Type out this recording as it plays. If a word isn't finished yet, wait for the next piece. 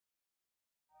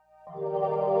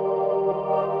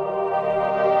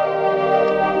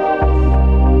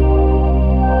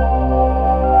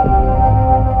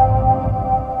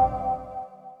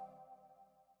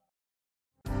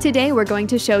Today we're going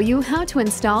to show you how to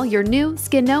install your new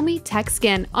Skinomi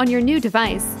TechSkin on your new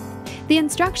device. The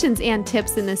instructions and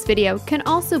tips in this video can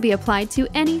also be applied to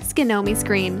any Skinomi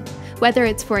screen, whether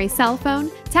it's for a cell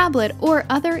phone, tablet, or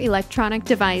other electronic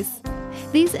device.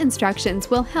 These instructions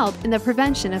will help in the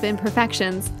prevention of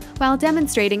imperfections while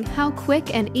demonstrating how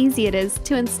quick and easy it is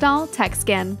to install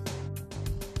TechSkin.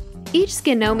 Each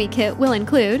Skinomi kit will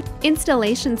include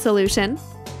installation solution,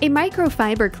 a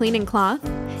microfiber cleaning cloth,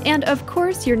 and of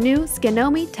course your new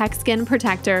Skinomi TechSkin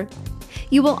protector.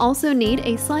 You will also need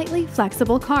a slightly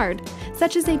flexible card,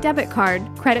 such as a debit card,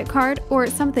 credit card, or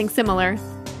something similar.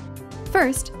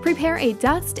 First, prepare a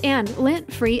dust and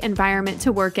lint-free environment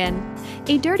to work in.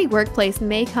 A dirty workplace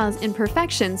may cause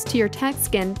imperfections to your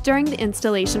TechSkin during the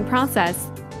installation process.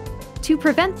 To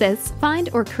prevent this, find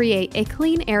or create a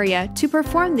clean area to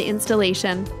perform the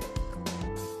installation.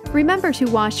 Remember to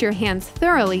wash your hands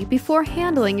thoroughly before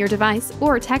handling your device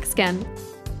or TechSkin.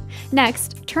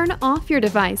 Next, turn off your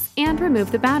device and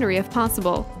remove the battery if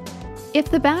possible.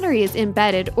 If the battery is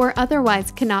embedded or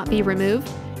otherwise cannot be removed,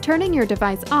 turning your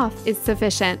device off is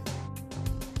sufficient.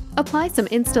 Apply some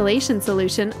installation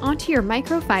solution onto your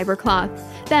microfiber cloth,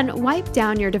 then wipe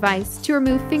down your device to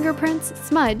remove fingerprints,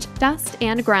 smudge, dust,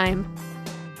 and grime.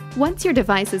 Once your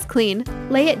device is clean,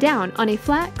 lay it down on a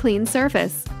flat, clean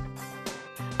surface.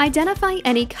 Identify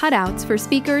any cutouts for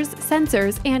speakers,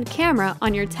 sensors, and camera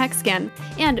on your TechSkin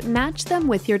and match them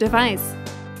with your device.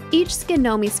 Each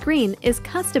Skinomi screen is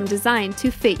custom designed to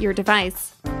fit your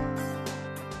device.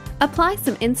 Apply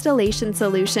some installation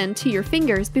solution to your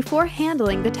fingers before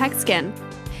handling the TechSkin.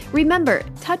 Remember,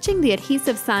 touching the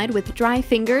adhesive side with dry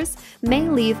fingers may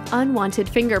leave unwanted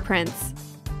fingerprints.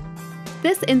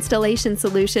 This installation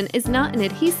solution is not an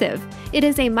adhesive. It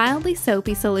is a mildly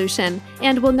soapy solution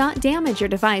and will not damage your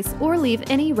device or leave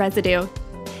any residue.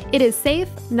 It is safe,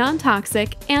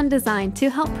 non-toxic, and designed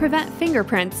to help prevent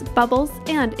fingerprints, bubbles,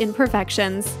 and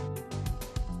imperfections.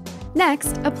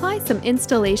 Next, apply some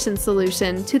installation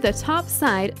solution to the top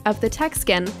side of the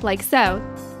TechSkin, like so.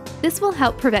 This will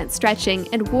help prevent stretching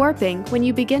and warping when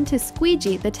you begin to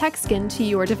squeegee the TechSkin to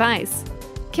your device.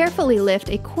 Carefully lift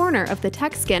a corner of the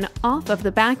TechSkin off of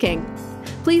the backing.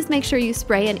 Please make sure you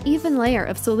spray an even layer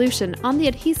of solution on the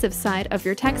adhesive side of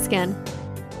your TechSkin.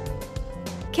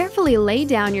 Carefully lay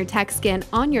down your TechSkin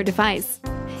on your device.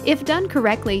 If done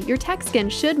correctly, your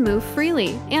TechSkin should move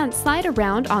freely and slide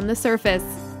around on the surface,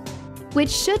 which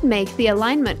should make the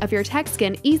alignment of your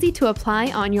TechSkin easy to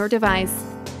apply on your device.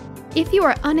 If you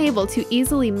are unable to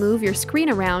easily move your screen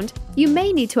around, you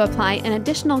may need to apply an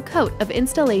additional coat of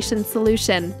installation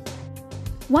solution.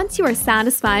 Once you are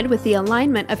satisfied with the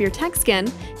alignment of your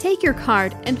TechSkin, take your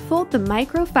card and fold the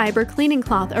microfiber cleaning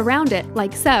cloth around it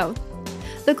like so.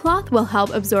 The cloth will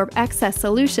help absorb excess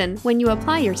solution when you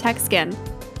apply your TechSkin.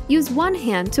 Use one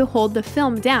hand to hold the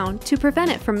film down to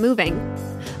prevent it from moving.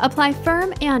 Apply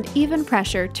firm and even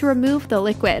pressure to remove the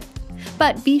liquid,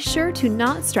 but be sure to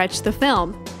not stretch the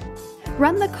film.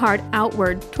 Run the card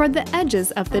outward toward the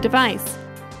edges of the device.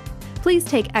 Please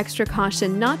take extra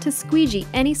caution not to squeegee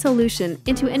any solution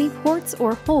into any ports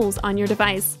or holes on your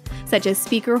device, such as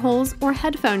speaker holes or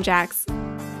headphone jacks.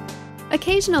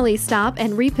 Occasionally stop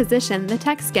and reposition the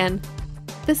TechSkin.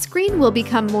 The screen will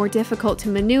become more difficult to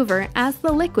maneuver as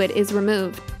the liquid is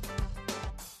removed.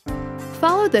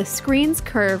 Follow the screen's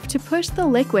curve to push the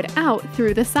liquid out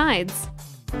through the sides.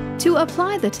 To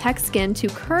apply the TechSkin to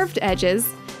curved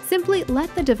edges, simply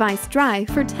let the device dry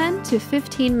for 10 to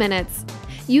 15 minutes.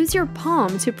 Use your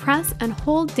palm to press and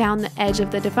hold down the edge of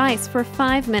the device for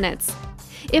 5 minutes.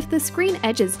 If the screen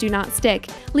edges do not stick,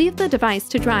 leave the device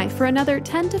to dry for another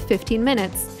 10 to 15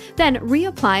 minutes, then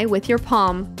reapply with your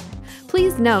palm.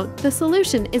 Please note, the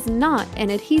solution is not an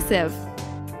adhesive.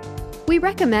 We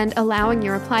recommend allowing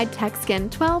your applied TechSkin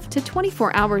 12 to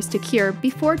 24 hours to cure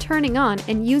before turning on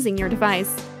and using your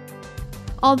device.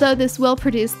 Although this will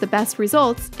produce the best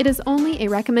results, it is only a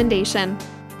recommendation.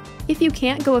 If you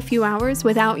can't go a few hours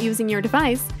without using your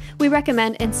device, we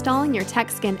recommend installing your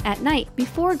TechSkin at night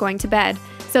before going to bed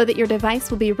so that your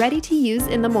device will be ready to use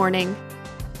in the morning.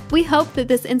 We hope that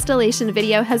this installation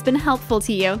video has been helpful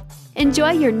to you.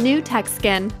 Enjoy your new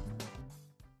TechSkin!